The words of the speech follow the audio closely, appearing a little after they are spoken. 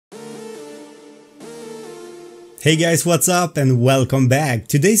Hey guys, what's up and welcome back.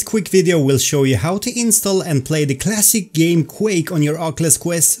 Today's quick video will show you how to install and play the classic game Quake on your Oculus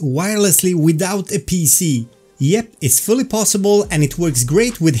Quest wirelessly without a PC. Yep, it's fully possible and it works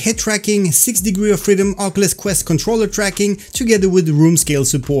great with head tracking, 6 degrees of freedom Oculus Quest controller tracking together with room scale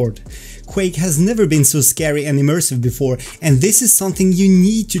support. Quake has never been so scary and immersive before, and this is something you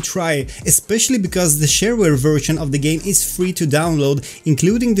need to try, especially because the shareware version of the game is free to download,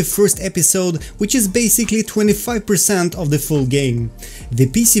 including the first episode, which is basically 25% of the full game. The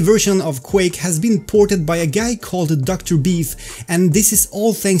PC version of Quake has been ported by a guy called DrBeef, and this is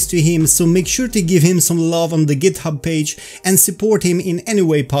all thanks to him, so make sure to give him some love on the GitHub page and support him in any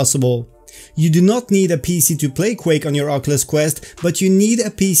way possible. You do not need a PC to play Quake on your Oculus Quest, but you need a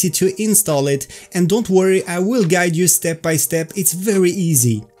PC to install it, and don't worry, I will guide you step by step, it's very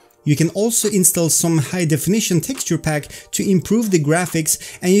easy. You can also install some high-definition texture pack to improve the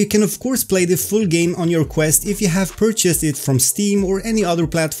graphics, and you can of course play the full game on your Quest if you have purchased it from Steam or any other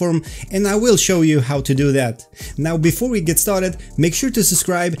platform, and I will show you how to do that. Now before we get started, make sure to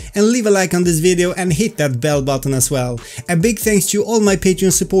subscribe and leave a like on this video and hit that bell button as well. A big thanks to all my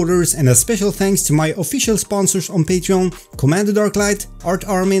Patreon supporters and a special thanks to my official sponsors on Patreon, Commander Darklight, Art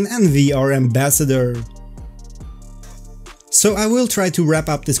Armin and VR Ambassador. So I will try to wrap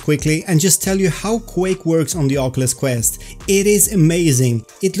up this quickly and just tell you how Quake works on the Oculus Quest. It is amazing.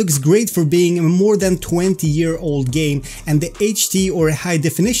 It looks great for being a more than 20-year-old game, and the HD or high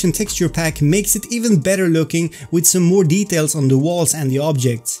definition texture pack makes it even better looking with some more details on the walls and the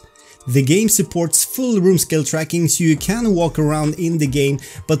objects. The game supports full room scale tracking, so you can walk around in the game,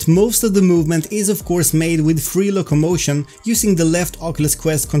 but most of the movement is of course made with free locomotion using the left Oculus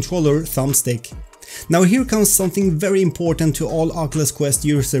Quest controller thumbstick. Now here comes something very important to all Oculus Quest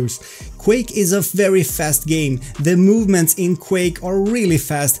users. Quake is a very fast game. The movements in Quake are really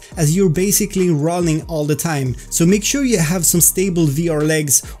fast as you're basically running all the time, so make sure you have some stable VR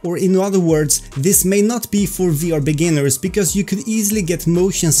legs, or in other words, this may not be for VR beginners because you could easily get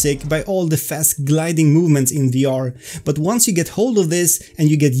motion sick by all the fast gliding movements in VR, but once you get hold of this and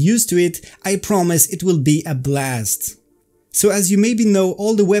you get used to it, I promise it will be a blast. So as you maybe know,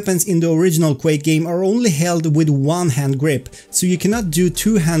 all the weapons in the original Quake game are only held with one hand grip, so you cannot do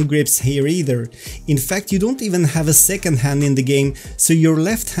two hand grips here either. In fact, you don't even have a second hand in the game, so your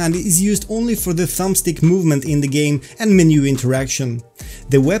left hand is used only for the thumbstick movement in the game and menu interaction.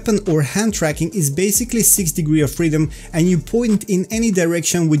 The weapon or hand tracking is basically 6 degrees of freedom and you point in any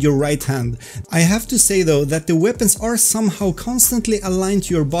direction with your right hand. I have to say though that the weapons are somehow constantly aligned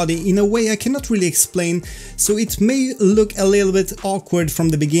to your body in a way I cannot really explain, so it may look a little bit awkward from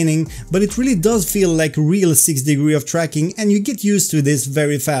the beginning, but it really does feel like real 6 degrees of tracking and you get used to this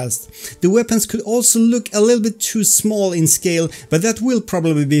very fast. The weapons could also look a little bit too small in scale, but that will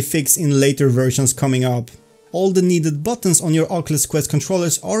probably be fixed in later versions coming up. All the needed buttons on your Oculus Quest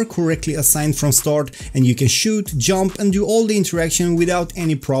controllers are correctly assigned from start, and you can shoot, jump and do all the interaction without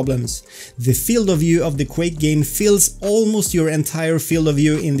any problems. The field of view of the Quake game fills almost your entire field of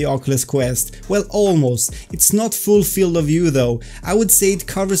view in the Oculus Quest. Well, almost. It's not full field of view though. I would say it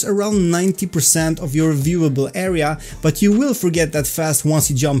covers around 90% of your viewable area, but you will forget that fast once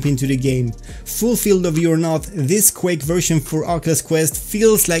you jump into the game. Full field of view or not, this Quake version for Oculus Quest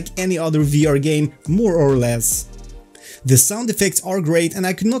feels like any other VR game, more or less. The sound effects are great and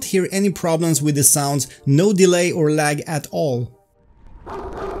I could not hear any problems with the sounds, no delay or lag at all.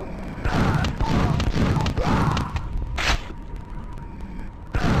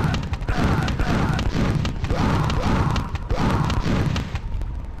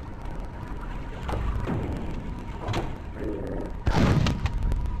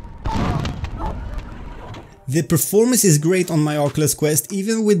 The performance is great on my Oculus Quest,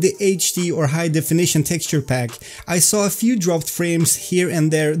 even with the HD or high definition texture pack. I saw a few dropped frames here and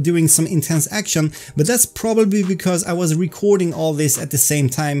there during some intense action, but that's probably because I was recording all this at the same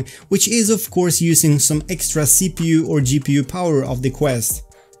time, which is of course using some extra CPU or GPU power of the Quest.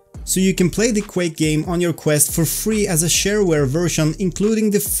 So you can play the Quake game on your Quest for free as a shareware version, including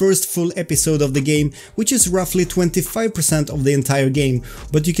the first full episode of the game, which is roughly 25% of the entire game,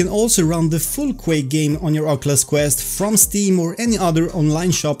 but you can also run the full Quake game on your Oculus Quest from Steam or any other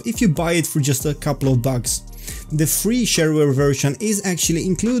online shop if you buy it for just a couple of bucks. The free shareware version is actually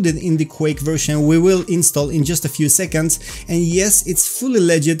included in the Quake version we will install in just a few seconds, and yes, it's fully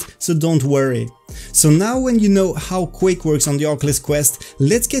legit, so don't worry. So now when you know how Quake works on the Oculus Quest,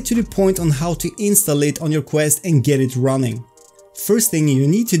 let's get to the point on how to install it on your Quest and get it running. First thing you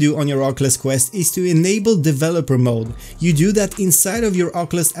need to do on your Oculus Quest is to enable developer mode. You do that inside of your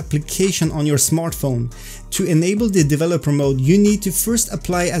Oculus application on your smartphone. To enable the developer mode, you need to first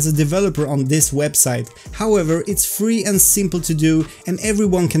apply as a developer on this website. However, it's free and simple to do, and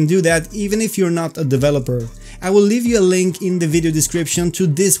everyone can do that even if you're not a developer. I will leave you a link in the video description to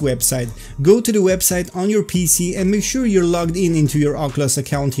this website. Go to the website on your PC and make sure you're logged in into your Oculus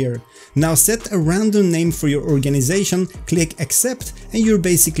account here. Now set a random name for your organization, click accept, and you're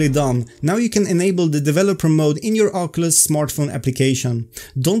basically done. Now you can enable the developer mode in your Oculus smartphone application.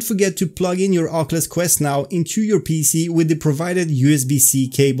 Don't forget to plug in your Oculus Quest now into your PC with the provided USB-C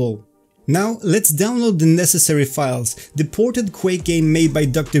cable. Now let's download the necessary files. The ported Quake game made by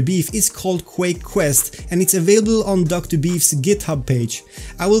DrBeef is called QuakeQuest and it's available on DrBeef's GitHub page.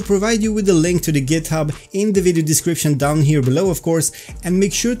 I will provide you with a link to the GitHub in the video description down here below, of course, and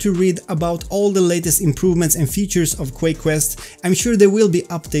make sure to read about all the latest improvements and features of QuakeQuest. I'm sure there will be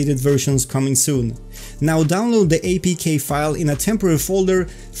updated versions coming soon. Now download the APK file in a temporary folder,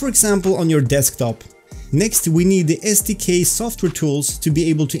 for example on your desktop. Next, we need the SDK software tools to be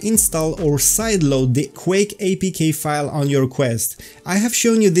able to install or sideload the Quake APK file on your Quest. I have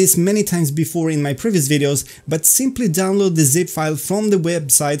shown you this many times before in my previous videos, but simply download the zip file from the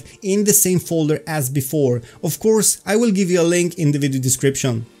website in the same folder as before. Of course, I will give you a link in the video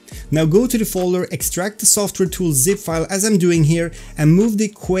description. Now go to the folder, extract the software tool zip file as I'm doing here, and move the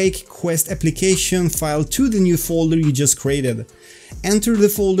QuakeQuest application file to the new folder you just created. Enter the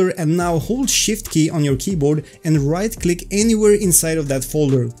folder and now hold Shift key on your keyboard and right click anywhere inside of that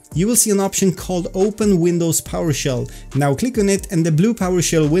folder. You will see an option called Open Windows PowerShell. Now click on it and the blue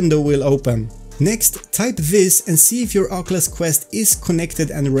PowerShell window will open. Next, type this and see if your Oculus Quest is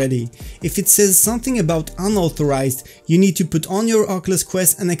connected and ready. If it says something about unauthorized, you need to put on your Oculus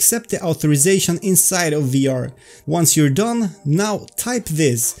Quest and accept the authorization inside of VR. Once you're done, now type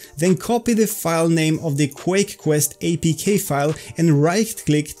this, then copy the file name of the QuakeQuest APK file and right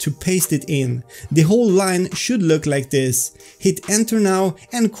click to paste it in. The whole line should look like this. Hit enter now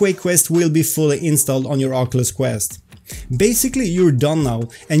and QuakeQuest will be fully installed on your Oculus Quest. Basically, you're done now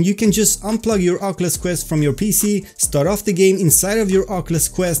and you can just unplug your Oculus Quest from your PC, start off the game inside of your Oculus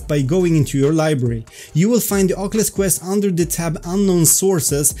Quest by going into your library. You will find the Oculus Quest under the tab Unknown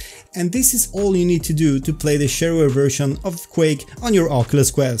Sources, and this is all you need to do to play the shareware version of Quake on your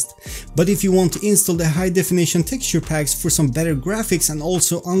Oculus Quest. But if you want to install the high definition texture packs for some better graphics and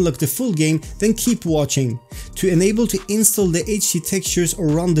also unlock the full game, then keep watching. To enable to install the HD textures or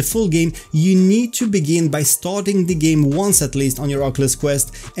run the full game, you need to begin by starting the game once at least on your Oculus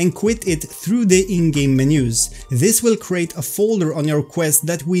Quest and quit it through the in-game menus. This will create a folder on your Quest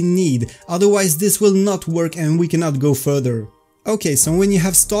that we need, otherwise this will not work and we cannot go further. Okay, so when you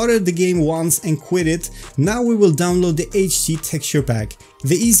have started the game once and quit it, now we will download the HD texture pack.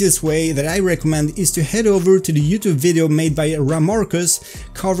 The easiest way that I recommend is to head over to the YouTube video made by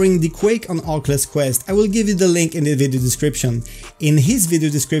RaMarcus covering the Quake on Oculus Quest. I will give you the link in the video description. In his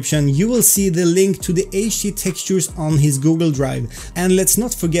video description you will see the link to the HD textures on his Google Drive. And let's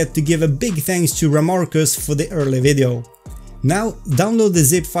not forget to give a big thanks to RaMarcus for the early video. Now download the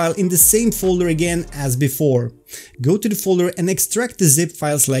zip file in the same folder again as before. Go to the folder and extract the zip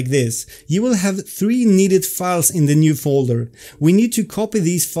files like this. You will have 3 needed files in the new folder. We need to copy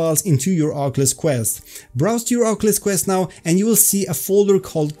these files into your Oculus Quest. Browse to your Oculus Quest now and you will see a folder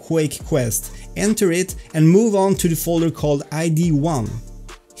called QuakeQuest. Enter it and move on to the folder called ID1.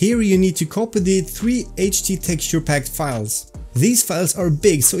 Here you need to copy the 3 HD texture packed files. These files are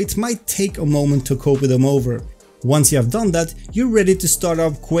big, so it might take a moment to copy them over. Once you have done that, you're ready to start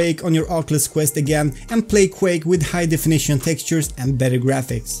up Quake on your Oculus Quest again and play Quake with high definition textures and better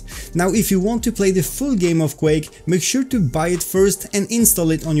graphics. Now if you want to play the full game of Quake, make sure to buy it first and install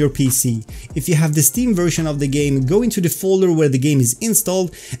it on your PC. If you have the Steam version of the game, go into the folder where the game is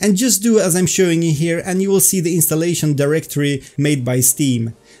installed and just do as I'm showing you here and you will see the installation directory made by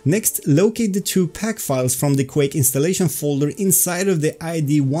Steam. Next, locate the 2 pack files from the Quake installation folder inside of the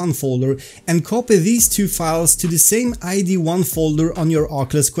ID1 folder and copy these 2 files to the same ID1 folder on your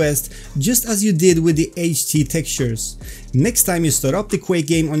Oculus Quest, just as you did with the HD textures. Next time you start up the Quake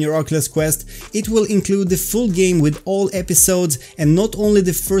game on your Oculus Quest, it will include the full game with all episodes and not only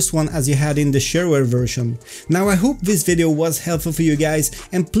the first one as you had in the shareware version. Now I hope this video was helpful for you guys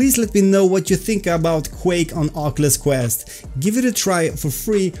and please let me know what you think about Quake on Oculus Quest. Give it a try for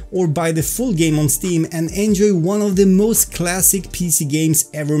free or buy the full game on Steam and enjoy one of the most classic PC games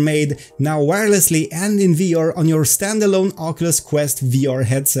ever made, now wirelessly and in VR on your standalone Oculus Quest VR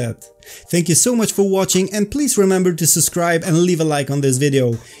headset. Thank you so much for watching, and please remember to subscribe and leave a like on this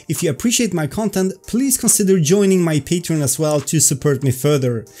video. If you appreciate my content, please consider joining my Patreon as well to support me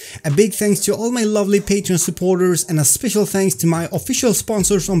further. A big thanks to all my lovely Patreon supporters, and a special thanks to my official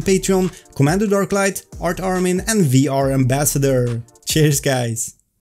sponsors on Patreon, Commander Darklight, Art Armin and VR Ambassador. Cheers guys!